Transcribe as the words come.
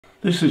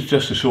This is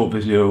just a short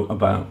video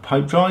about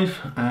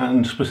Pipedrive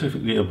and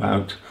specifically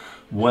about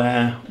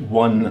where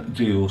won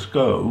deals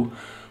go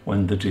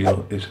when the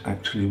deal is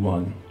actually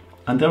won.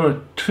 And there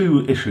are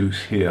two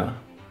issues here.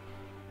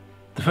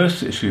 The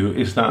first issue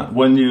is that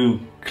when you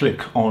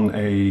click on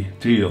a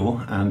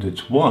deal and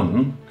it's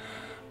won,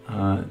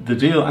 the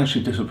deal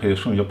actually disappears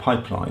from your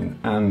pipeline,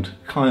 and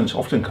clients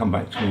often come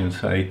back to me and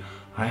say,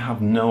 I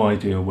have no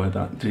idea where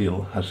that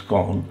deal has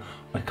gone,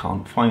 I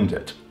can't find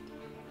it.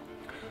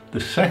 The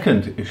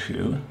second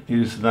issue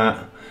is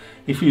that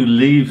if you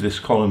leave this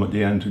column at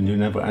the end and you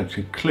never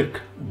actually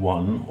click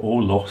won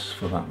or lost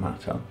for that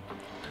matter,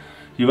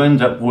 you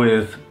end up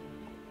with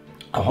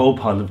a whole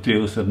pile of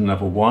deals that are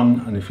never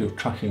won. And if you're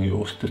tracking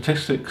your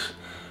statistics,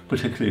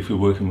 particularly if you're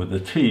working with a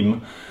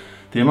team,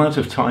 the amount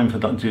of time for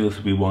that deal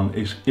to be won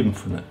is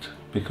infinite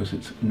because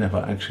it's never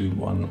actually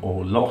won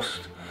or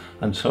lost.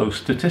 And so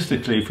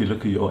statistically, if you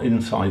look at your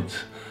insights,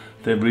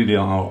 they really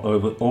are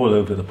all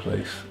over the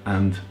place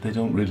and they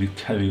don't really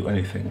tell you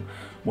anything.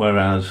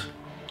 Whereas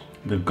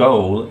the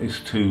goal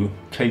is to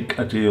take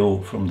a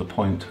deal from the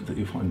point that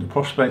you find the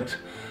prospect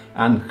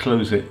and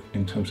close it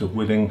in terms of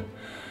winning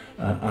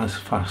as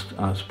fast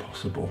as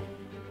possible.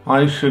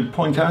 I should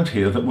point out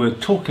here that we're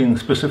talking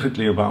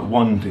specifically about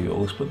won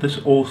deals, but this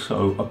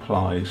also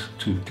applies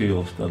to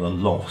deals that are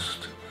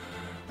lost.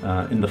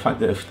 In the fact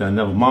that if they're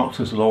never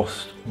marked as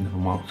lost, never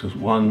marked as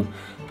won,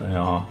 they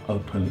are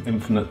open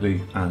infinitely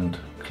and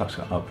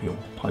clutter up your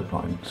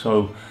pipeline.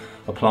 So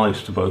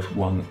applies to both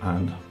won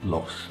and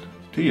lost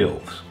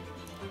deals.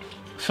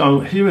 So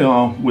here we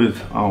are with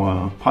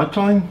our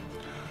pipeline,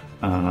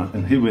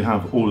 and here we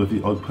have all of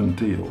the open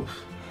deals.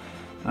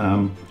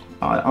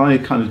 I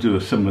kind of do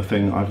a similar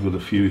thing. I've got a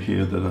few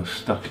here that are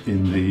stuck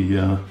in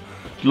the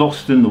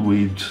lost in the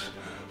weeds.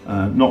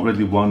 Not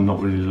really won, not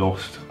really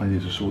lost. I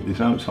need to sort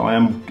these out. So I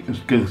am as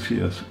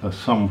guilty as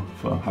some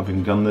for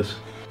having done this.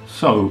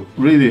 So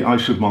really I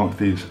should mark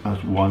these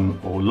as won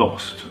or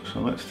lost. So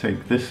let's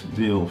take this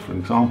deal for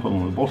example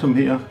on the bottom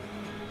here.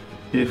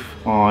 If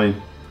I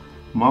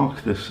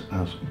mark this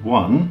as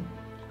won,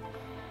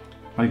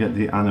 I get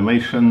the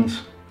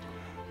animations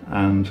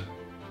and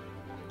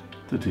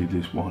the deal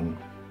is won.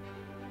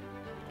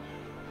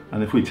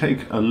 And if we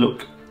take a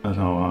look at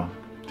our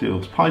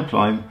deals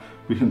pipeline,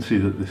 we can see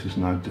that this has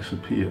now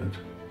disappeared.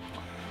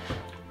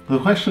 The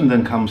question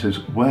then comes is,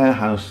 where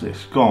has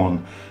this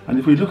gone? And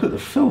if we look at the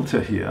filter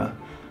here,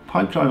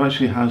 Pipedrive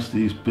actually has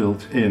these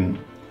built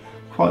in.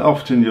 Quite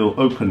often you'll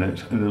open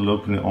it and it'll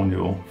open it on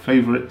your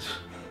favorites.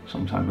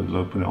 Sometimes it'll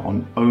open it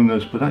on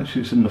owners, but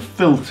actually it's in the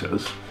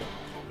filters.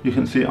 You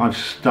can see I've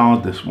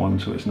starred this one,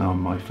 so it's now in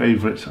my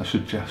favorites. I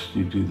suggest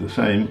you do the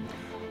same.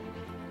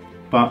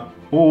 But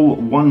all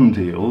won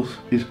deals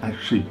is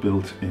actually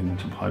built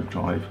into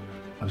Pipedrive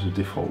as a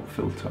default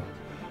filter.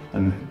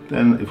 And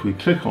then if we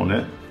click on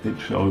it, it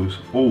shows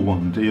all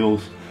won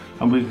deals,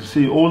 and we can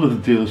see all of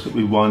the deals that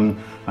we won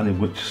and in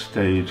which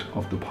stage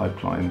of the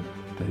pipeline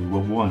they were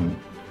won.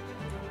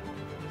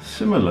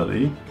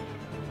 Similarly,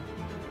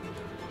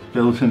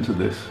 built into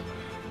this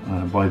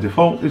by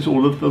default is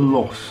all of the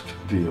lost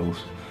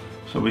deals.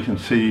 So we can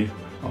see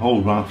a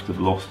whole raft of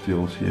lost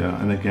deals here,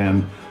 and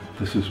again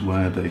this is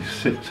where they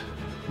sit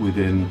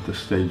within the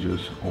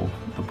stages of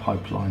the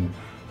pipeline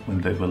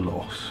when they were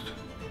lost.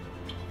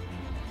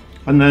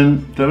 And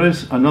then there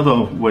is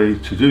another way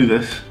to do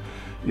this,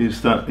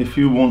 is that if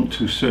you want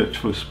to search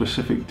for a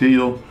specific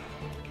deal,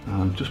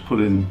 just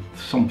put in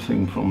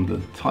something from the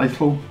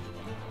title.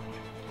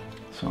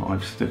 So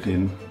I've stuck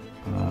in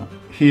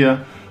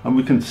here, and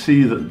we can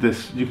see that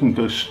this, you can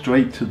go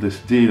straight to this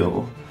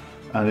deal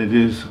and it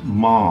is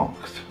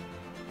marked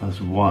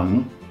as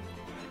won,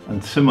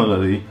 and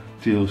similarly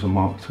deals are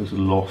marked as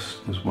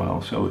lost as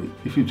well. So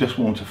if you just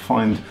want to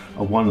find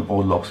a won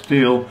or lost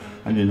deal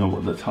and you know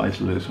what the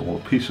title is or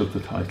a piece of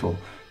the title,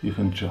 you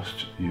can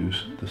just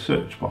use the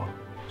search bar.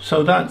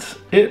 So that's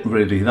it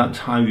really. That's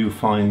how you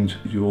find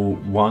your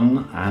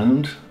won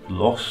and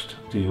lost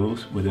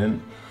deals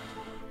within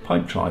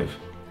Pipedrive.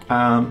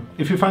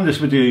 If you find this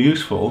video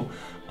useful,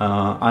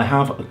 I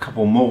have a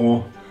couple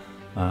more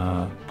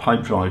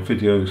Pipedrive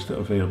videos that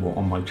are available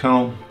on my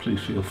channel.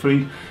 Please feel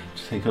free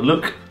to take a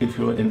look if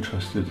you're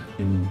interested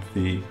in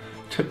the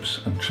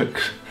tips and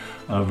tricks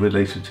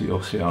related to your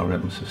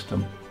CRM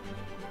system.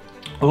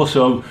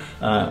 Also,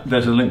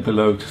 there's a link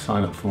below to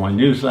sign up for my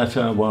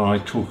newsletter where I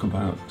talk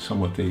about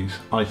some of these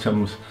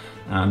items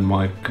and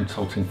my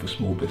consulting for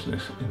small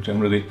business in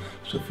generally,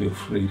 so feel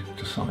free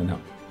to sign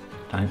up.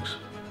 Thanks.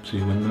 See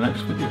you in the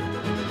next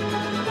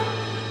video.